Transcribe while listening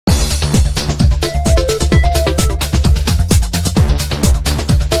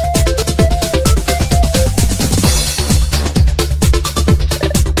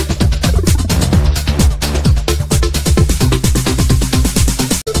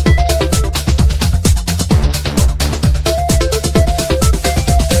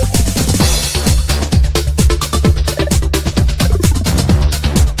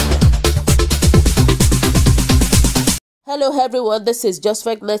Hello everyone, this is Just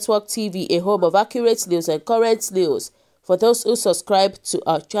Fact Network TV, a home of accurate news and current news. For those who subscribe to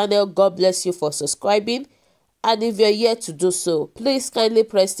our channel, God bless you for subscribing. And if you're yet to do so, please kindly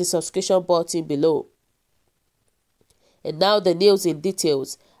press the subscription button below. And now the news in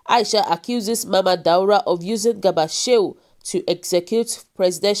details. Aisha accuses Mama Daura of using Garba Shehu to execute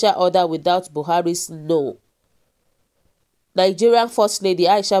presidential order without Buhari's no. Nigerian First Lady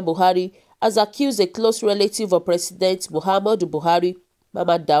Aisha Buhari has accused a close relative of President Muhammadu Buhari,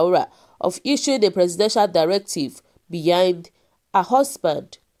 Mama Daura, of issuing a presidential directive behind her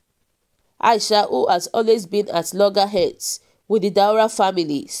husband. Aisha, who has always been at loggerheads with the Daura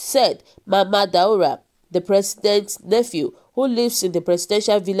family, said Mama Daura, the president's nephew who lives in the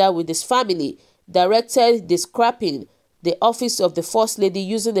presidential villa with his family, directed the scrapping the office of the First Lady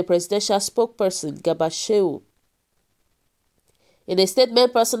using the presidential spokesperson Garba Shehu. In a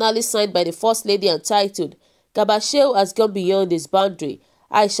statement personally signed by the First Lady entitled, Garba Shehu has gone beyond his boundary,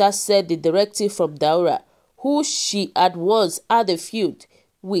 Aisha said the directive from Daura, who she had once had a feud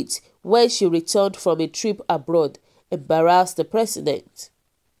with when she returned from a trip abroad, embarrassed the president,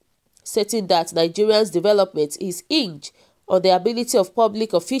 stating that Nigerians' development is hinged on the ability of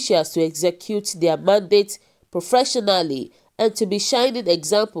public officials to execute their mandate professionally and to be shining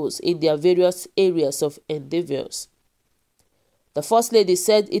examples in their various areas of endeavors. The First Lady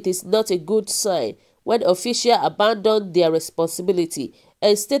said it is not a good sign when officials abandon their responsibility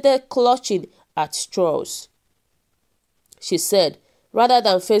and started clutching at straws. She said, rather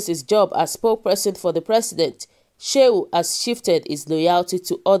than face his job as spokesperson for the president, Shehu has shifted his loyalty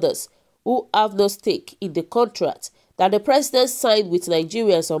to others who have no stake in the contract that the president signed with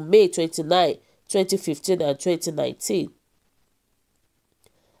Nigerians on May 29, 2015 and 2019.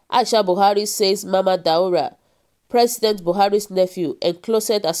 Aisha Buhari says Mama Daura, President Buhari's nephew and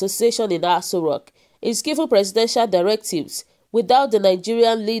closest association in Aso Rock, is giving presidential directives without the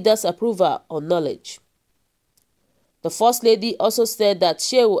Nigerian leader's approval or knowledge. The First Lady also said that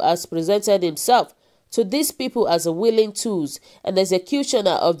Shehu has presented himself to these people as a willing tools and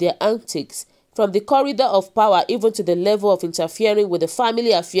executioner of their antics, from the corridor of power even to the level of interfering with the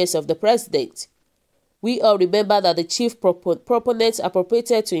family affairs of the president. We all remember that the chief proponent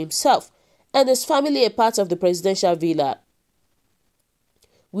appropriated to himself and his family a part of the presidential villa,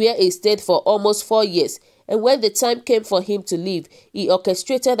 where he stayed for almost 4 years, and when the time came for him to leave, he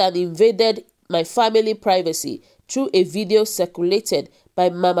orchestrated and invaded my family privacy through a video circulated by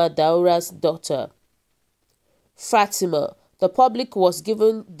Mama Daura's daughter, Fatima. The public was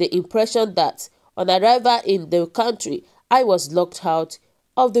given the impression that, on arrival in the country, I was locked out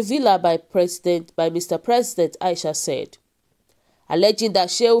of the villa by Mr. President, Aisha said, alleging that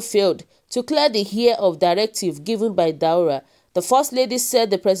Shehu failed to clear the air of directive given by Daura. The First Lady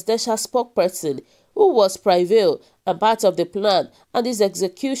said the presidential spokesperson, who was private and part of the plan and his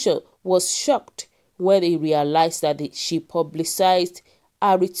execution, was shocked when he realized that she publicized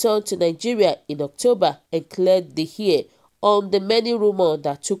her return to Nigeria in October and cleared the air on the many rumors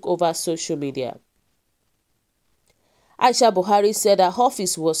that took over social media. Aisha Buhari said her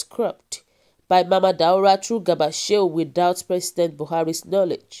office was scrapped by Mama Daura through Garba Shehu without President Buhari's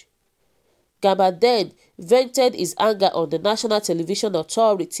knowledge. Garba then vented his anger on the National Television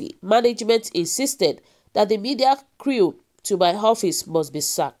Authority. Management insisted that the media crew to my office must be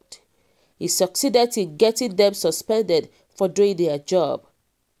sacked. He succeeded in getting them suspended for doing their job.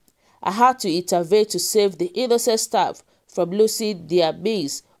 I had to intervene to save the innocent staff from losing their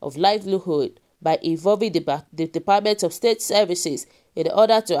means of livelihood by involving the Department of State Services in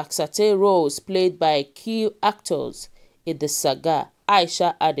order to ascertain roles played by key actors in the saga,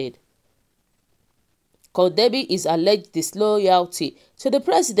 Aisha added. Condemning his alleged disloyalty to the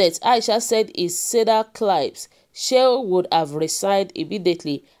president, Aisha said in Senate clips Shehu would have resigned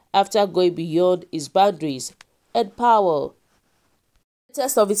immediately after going beyond his boundaries and power. The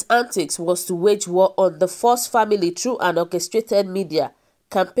latest of his antics was to wage war on the First family through an orchestrated media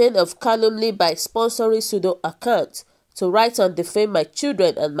campaign of calumny by sponsoring pseudo accounts to write and defame my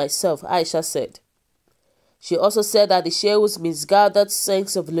children and myself, Aisha said. She also said that the Shehu's misguided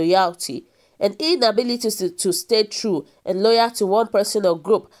sense of loyalty and inability to stay true and loyal to one person or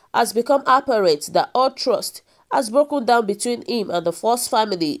group has become apparent, that all trust has broken down between him and the First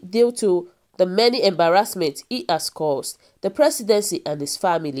family due to the many embarrassments he has caused the presidency and his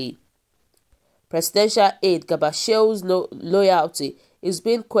family. Presidential aide Garba Shehu's loyalty is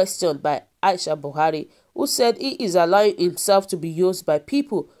being questioned by Aisha Buhari, who said he is allowing himself to be used by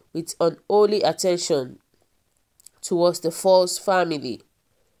people with unholy attention towards the First family.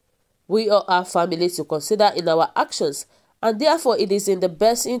 We all have families to consider in our actions, and therefore it is in the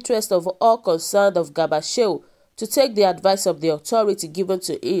best interest of all concerned of Garba Shehu to take the advice of the authority given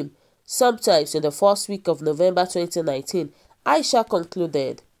to him sometimes in the first week of November 2019, Aisha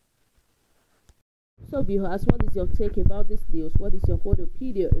concluded. So viewers, what is your take about this news? What is your whole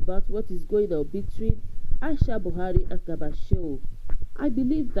opinion about what is going on between Aisha Buhari and Garba Shehu? I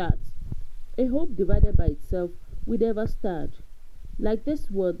believe that a home divided by itself will never stand. Like this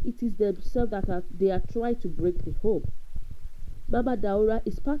one, it is themselves that they are trying to break the home. Mama Daura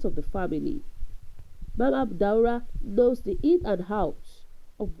is part of the family. Mama Daura knows the in and out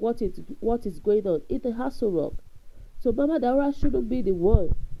of what is going on in the Hassel Rock. So Mama Daura shouldn't be the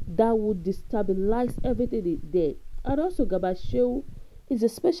one that would destabilize everything there. And also Garba Shehu is a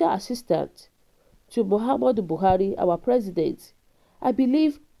special assistant to Muhammadu Buhari, our president. I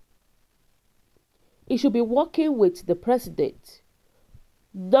believe he should be working with the president,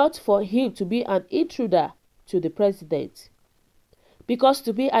 not for him to be an intruder to the president. Because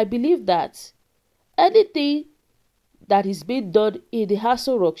to me, I believe that anything that is being done in the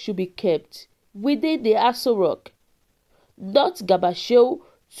Hassel Rock should be kept within the Hassel Rock, not Garba Shehu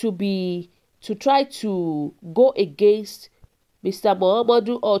to try to go against Mr.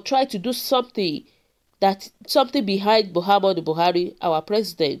 Muhammadu or try to do something behind Muhammadu Buhari, our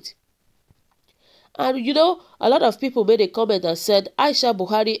president. And you know, a lot of people made a comment and said Aisha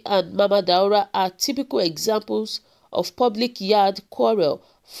Buhari and Mama Daura are typical examples of public yard quarrel,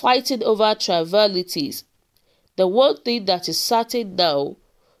 fighting over trivialities. The one thing that is certain now,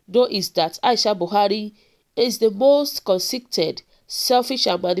 though, is that Aisha Buhari is the most conceited, selfish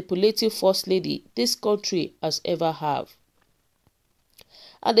and manipulative first lady this country has ever had.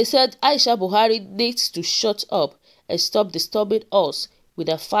 And they said Aisha Buhari needs to shut up and stop disturbing us with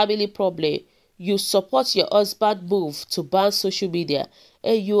a family problem. You support your husband's move to ban social media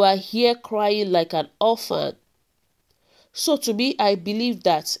and you are here crying like an orphan. So to me, I believe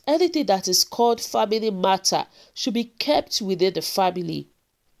that anything that is called family matter should be kept within the family.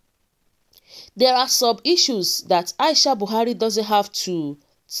 There are some issues that Aisha Buhari doesn't have to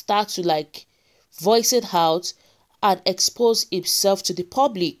start to voice it out and expose himself to the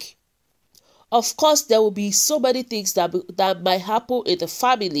public. Of course, there will be so many things that might happen in the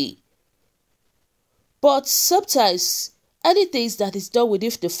family. But sometimes, anything that is done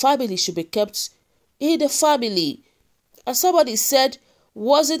within the family should be kept in the family. And somebody said,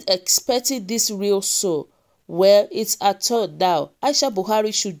 wasn't expecting this real so. Well, it's her turn now. Aisha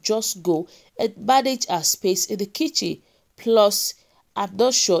Buhari should just go and manage her space in the kitchen. Plus, I'm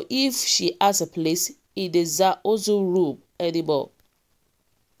not sure if she has a place in the Zaozu room anymore.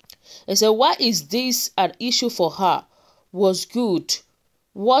 And so why is this an issue for her? Was good.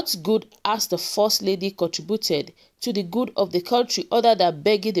 What good has the First Lady contributed to the good of the country other than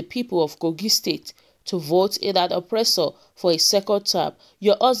begging the people of Kogi State to vote in an oppressor for a second term?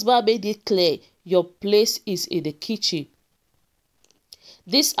 Your husband made it clear your place is in the kitchen.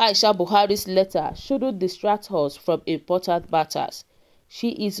 This Aisha Buhari's letter shouldn't distract us from important matters. She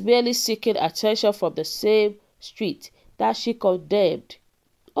is merely seeking attention from the same street that she condemned.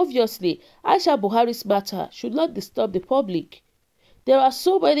 Obviously, Aisha Buhari's matter should not disturb the public. There are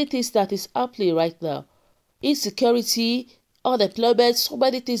so many things that is happening right now. Insecurity, unemployment, so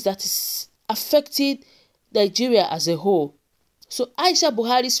many things that is affecting Nigeria as a whole. So Aisha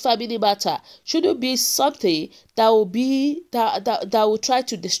Buhari's family matter shouldn't be something that will try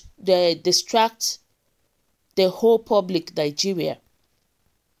to distract the whole public Nigeria.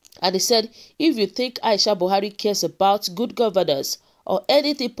 And they said, if you think Aisha Buhari cares about good governance or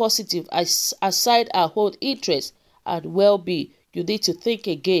anything positive aside her own interests and well-being, you need to think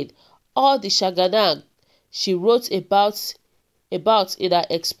again. All the shaganang she wrote about in her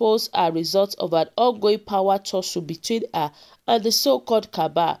expose are results of an ongoing power tussle between her and the so-called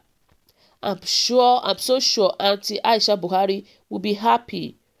cabal. I'm so sure Auntie Aisha Buhari will be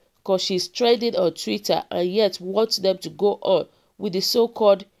happy because she's trending on Twitter and yet wants them to go on with the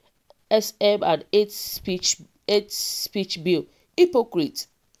so-called SM and hate speech bill. Hypocrite.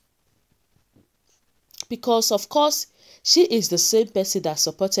 Because of course, she is the same person that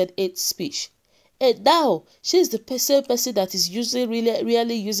supported hate speech. And now, she is the same person that is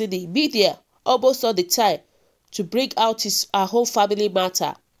really using the media almost all the time to bring out her whole family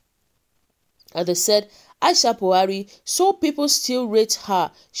matter. And they said, Aisha Buhari, so people still rate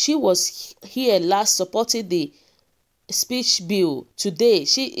her. She was here last supporting the speech bill. Today,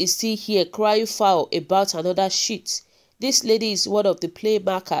 she is still here crying foul about another shit. This lady is one of the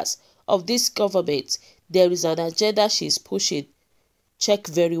playmakers of this government. There is an agenda she is pushing. Check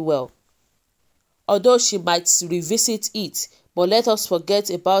very well. Although she might revisit it, but let us forget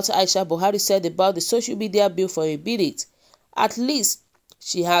about Aisha Buhari said about the social media bill for a minute. At least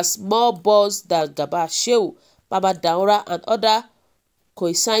she has more balls than Garba Shehu. Mama Daura, and other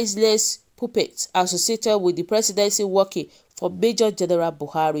coincidence puppets associated with the presidency working for Major General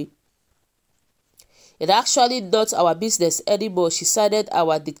Buhari. It's actually not our business anymore. She cited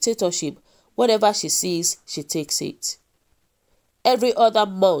our dictatorship. Whatever she sees, she takes it. Every other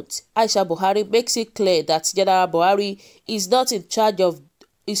month, Aisha Buhari makes it clear that General Buhari is not in charge,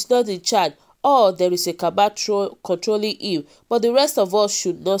 or there is a cabal controlling him, but the rest of us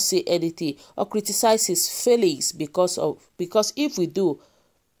should not say anything or criticize his failings because if we do,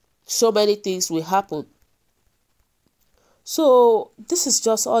 so many things will happen. So this is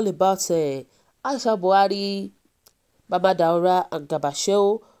just all about Aisha Buhari, Mama Daura, and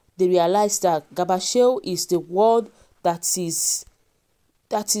Gabasheo. They realized that Gabasheo is the one that is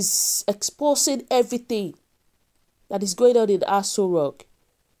exposing everything that is going on in Aso Rock.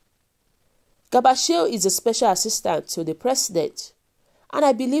 Gabasheo is a special assistant to the president, and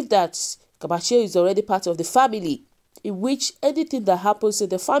I believe that Gabasheo is already part of the family, in which anything that happens in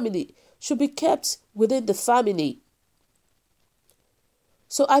the family should be kept within the family.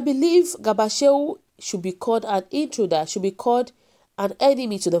 So I believe Gabasheo should be called an intruder, should be called an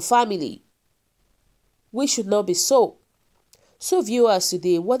enemy to the family. We should not be so. So viewers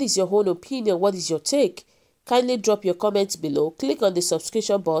today, what is your own opinion? What is your take? Kindly drop your comments below, click on the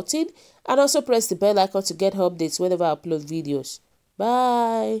subscription button, and also press the bell icon to get updates whenever I upload videos.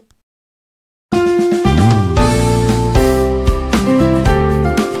 Bye!